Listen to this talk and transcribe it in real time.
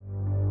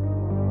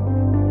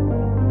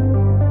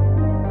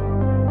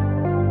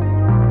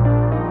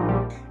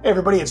Hey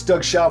everybody, it's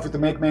Doug Schauf with the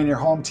Make Man Your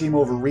Home team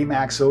over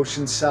Remax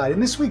Oceanside. In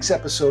this week's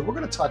episode, we're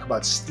going to talk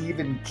about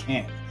Stephen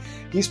King.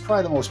 He's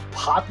probably the most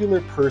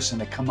popular person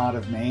to come out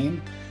of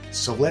Maine,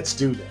 so let's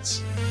do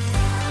this.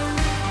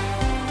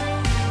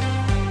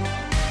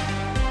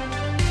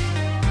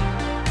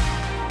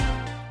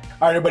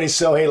 All right, everybody.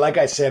 So, hey, like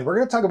I said, we're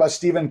going to talk about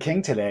Stephen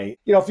King today.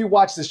 You know, if you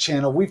watch this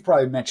channel, we've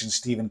probably mentioned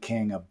Stephen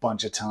King a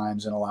bunch of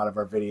times in a lot of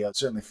our videos.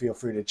 Certainly feel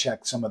free to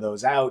check some of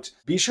those out.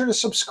 Be sure to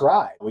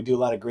subscribe. We do a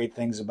lot of great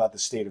things about the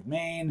state of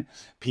Maine,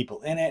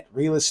 people in it,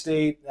 real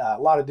estate, a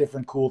lot of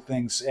different cool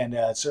things. And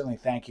certainly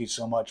thank you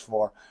so much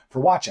for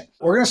watching.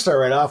 We're going to start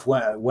right off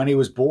when he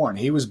was born.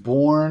 He was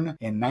born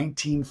in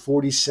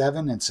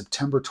 1947 on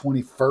September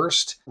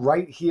 21st,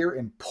 right here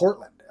in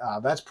Portland.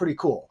 That's pretty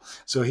cool.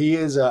 So he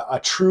is a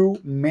true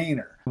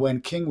Mainer.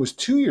 When King was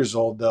 2 years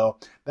old, though,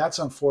 that's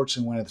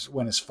unfortunate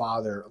when his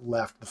father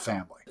left the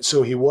family.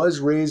 So he was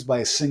raised by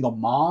a single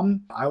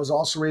mom. I was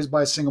also raised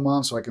by a single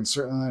mom, so I can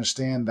certainly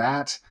understand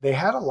that. They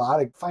had a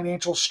lot of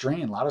financial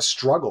strain, a lot of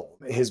struggle.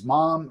 His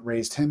mom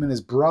raised him and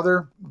his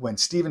brother. When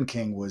Stephen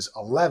King was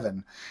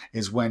 11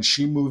 is when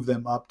she moved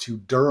them up to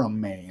Durham,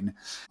 Maine.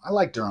 I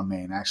like Durham,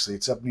 Maine, actually.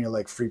 It's up near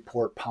like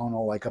Freeport,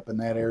 Pownell, like up in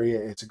that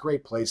area. It's a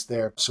great place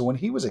there. So when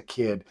he was a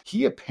kid,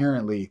 he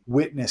apparently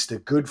witnessed a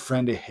good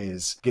friend of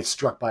his get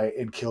struck by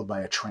and killed by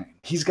a train.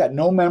 He's got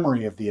no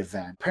memory of the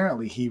event.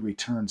 Apparently, he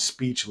returned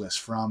speechless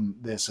from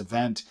this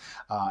event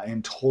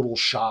in total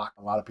shock.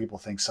 A lot of people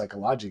think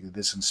psychologically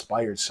this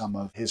inspired some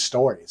of his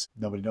stories.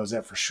 Nobody knows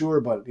that for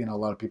sure, but a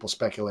lot of people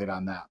speculate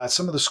on that.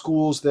 Some of the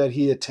schools that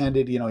he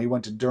attended, he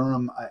went to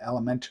Durham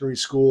Elementary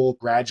School,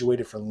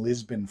 graduated from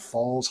Lisbon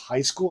Falls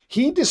High School.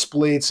 He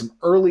displayed some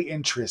early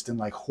interest in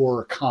like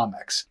horror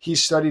comics. He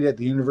studied at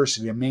the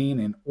University of Maine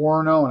in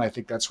Orono, and I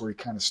think that's where he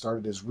kind of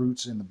started his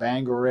roots in the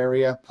Bangor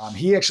area.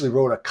 He actually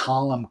wrote a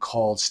column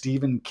called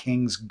Stephen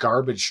King's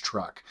Garbage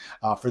Truck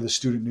for the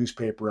student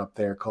newspaper up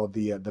there called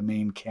the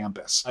Maine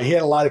Campus. He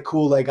had a lot of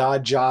cool like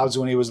odd jobs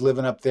when he was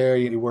living up there.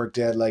 He worked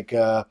at like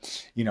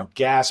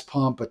gas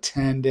pump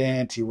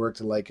attendant. He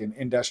worked at like an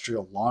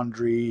industrial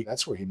laundry.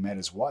 That's where he met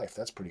his wife.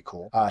 That's pretty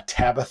cool.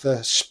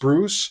 Tabitha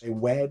Spruce. They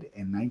wed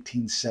in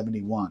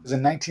 1971. It was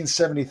in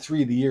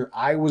 1973, the year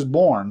I was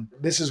born.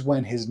 This is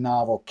when his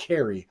novel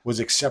Carrie was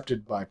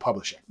accepted by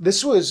publishing.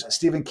 This was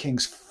Stephen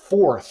King's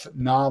fourth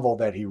novel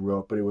that he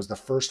wrote, but it was the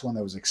first one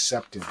that was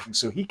accepted.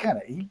 So he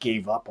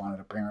gave up on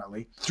it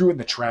apparently, threw it in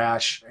the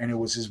trash, and it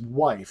was his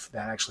wife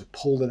that actually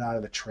pulled it out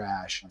of the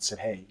trash and said,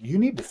 hey, you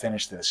need to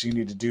finish this. You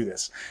need to do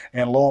this.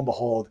 And lo and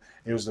behold,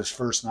 it was this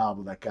first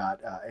novel that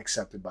got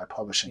accepted by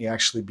publishing. He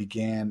actually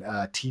began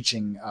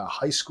teaching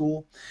high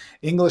school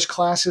English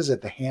classes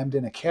at the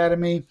Hamden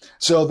Academy.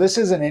 So this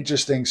is an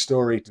interesting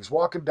story. He was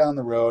walking down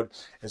the road.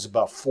 It's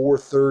about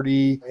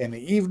 4:30 in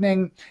the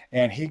evening,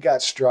 and he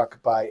got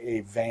struck by a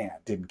van.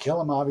 Didn't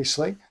kill him,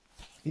 obviously.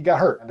 He got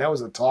hurt. And that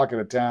was the talk of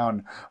the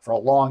town for a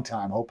long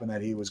time, hoping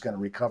that he was going to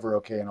recover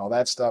okay and all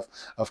that stuff.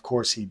 Of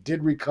course, he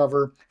did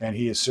recover, and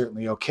he is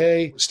certainly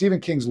okay.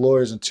 Stephen King's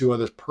lawyers and two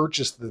others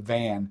purchased the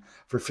van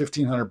for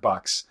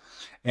 $1,500,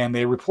 and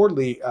they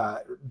reportedly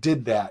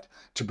did that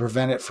to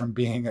prevent it from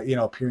being,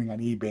 appearing on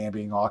eBay and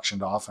being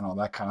auctioned off and all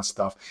that kind of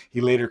stuff. He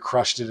later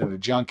crushed it at a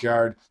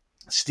junkyard.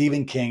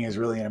 Stephen King is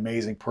really an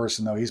amazing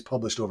person, though. He's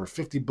published over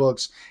 50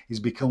 books. He's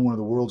become one of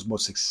the world's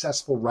most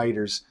successful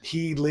writers.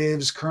 He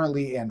lives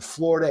currently in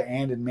Florida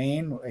and in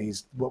Maine.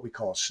 He's what we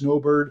call a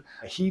snowbird.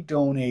 He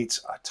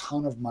donates a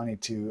ton of money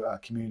to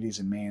communities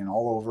in Maine and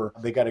all over.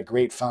 They got a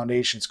great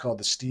foundation. It's called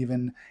the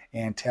Stephen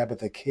and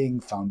Tabitha King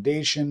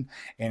Foundation,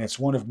 and it's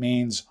one of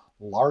Maine's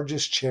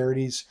largest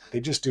charities.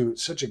 They just do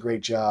such a great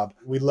job.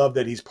 We love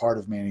that he's part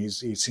of Maine.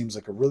 He seems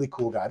like a really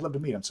cool guy. I'd love to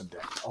meet him someday.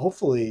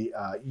 Hopefully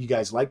you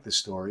guys like this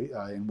story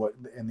and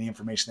the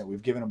information that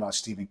we've given about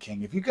Stephen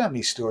King. If you got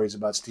any stories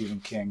about Stephen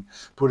King,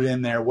 put it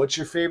in there. What's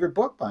your favorite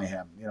book by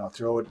him?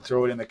 Throw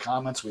it in the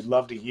comments. We'd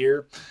love to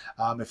hear.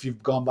 If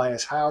you've gone by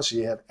his house or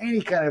you have any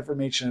kind of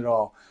information at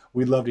all,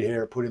 we'd love to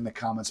hear it. Put it in the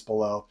comments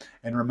below.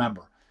 And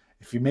remember,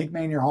 if you make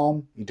Maine your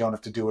home, you don't have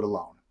to do it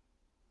alone.